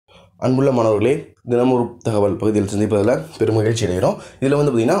அன்புள்ள மாணவர்களே, தினமும் ஒரு தகவல் பகுதியில் சந்திப்பதில் பெருமகிழ்ச்சி அடைகிறோம். இதில்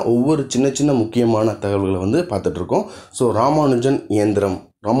வந்து பார்த்திங்கன்னா ஒவ்வொரு சின்ன முக்கியமான தகவல்களை வந்து பார்த்துட்ருக்கோம். ஸோ ராமானுஜன் இயந்திரம்,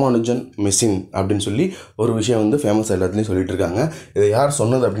 ராமானுஜன் மெஷின் அப்படின்னு சொல்லி ஒரு விஷயம் வந்து ஃபேமஸ் எல்லாத்துலேயும் சொல்லிட்டு இருக்காங்க. இதை யார்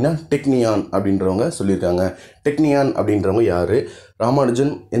சொன்னது அப்படின்னா டெக்னியான் அப்படின்றவங்க சொல்லியிருக்காங்க. டெக்னியான் அப்படின்றவங்க யார்,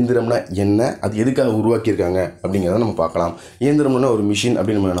 ராமானுஜன் இயந்திரம்னா என்ன, அது எதுக்காக உருவாக்கியிருக்காங்க அப்படிங்கிறத நம்ம பார்க்கலாம். இயந்திரம்னா ஒரு மிஷின்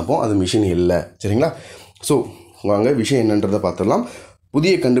அப்படின்னு நம்ம நினைப்போம், அது மிஷின் இல்லை. சரிங்களா? ஸோ வாங்க விஷயம் என்னன்றதை பார்த்துடலாம்.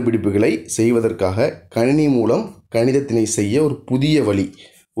 புதிய கண்டுபிடிப்புகளை செய்வதற்காக கணினி மூலம் கணிதத்தினை செய்ய ஒரு புதிய வழி,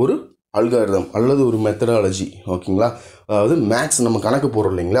 ஒரு அல்காரிதம் அல்லது ஒரு மெத்தடாலஜி. ஓகேங்களா? அதாவது மேக்ஸ் நம்ம கணக்கு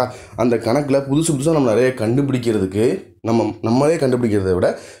போடுறோம் இல்லைங்களா, அந்த கணக்கில் புதுசாக நம்ம நிறைய கண்டுபிடிக்கிறதுக்கு நம்மளே கண்டுபிடிக்கிறத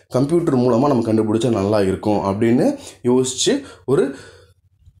விட கம்ப்யூட்டர் மூலமாக நம்ம கண்டுபிடிச்சா நல்லா இருக்கும் அப்படின்னு யோசித்து ஒரு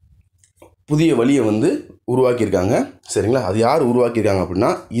புதிய வழியை வந்து உருவாக்கியிருக்காங்க. சரிங்களா? அது யார் உருவாக்கியிருக்காங்க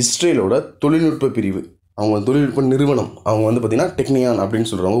அப்படின்னா இஸ்ரேலோட தொழில்நுட்ப பிரிவு, அவங்க தொழில்நுட்ப நிறுவனம், அவங்க வந்து பார்த்திங்கன்னா டெக்னியான் அப்படின்னு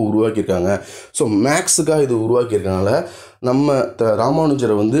சொல்கிறவங்க உருவாக்கியிருக்காங்க. ஸோ மேக்ஸுக்காக இது உருவாக்கியிருக்கனால நம்ம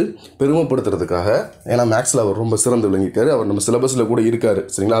ராமானுஜரை வந்து பெருமைப்படுத்துறதுக்காக, ஏன்னா மேக்ஸில் அவர் ரொம்ப சிறந்து விளங்கியிருக்காரு, அவர் நம்ம சிலபஸில் கூட இருக்கார்.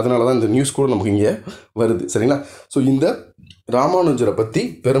 சரிங்களா? அதனால தான் இந்த நியூஸ் கூட நமக்கு இங்கே வருது. சரிங்களா? ஸோ இந்த ராமானுஜரை பற்றி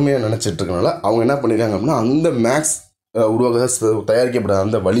பெருமையாக நினச்சிட்டு இருக்கனால அவங்க என்ன பண்ணியிருக்காங்க அப்படின்னா அந்த மேக்ஸ் தயாரிக்கப்பட்ட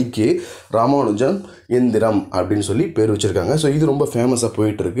அந்த வழிக்கு ராமானுஜன் எந்திரம் அப்படின்னு சொல்லி பேர் வச்சுருக்காங்க. ஸோ இது ரொம்ப ஃபேமஸாக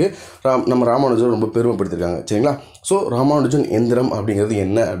போயிட்டுருக்கு. நம்ம ராமானுஜன் ரொம்ப பெருமைப்படுத்திருக்காங்க. சரிங்களா? ஸோ ராமானுஜன் எந்திரம் அப்படிங்கிறது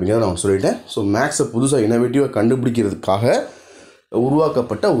என்ன அப்படிங்கிறத நான் சொல்லிட்டேன். ஸோ மேக்ஸை புதுசாக இன்னோவேட்டிவாக கண்டுபிடிக்கிறதுக்காக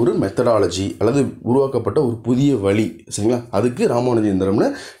உருவாக்கப்பட்ட ஒரு மெத்தடாலஜி அல்லது உருவாக்கப்பட்ட ஒரு புதிய வழி. சரிங்களா? அதுக்கு ராமானுஜன் எந்திரம்னு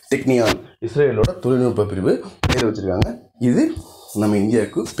டெக்னியான் இஸ்ரேலோட தொழில்நுட்ப பிரிவு பேர் வச்சுருக்காங்க. இது நம்ம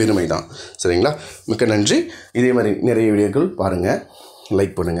இந்தியாவுக்கு பெருமை தான். சரிங்களா? மிக்க நன்றி. இதே மாதிரி நிறைய வீடியோக்கள் பாருங்கள்,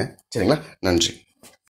 லைக் பண்ணுங்கள். சரிங்களா? நன்றி.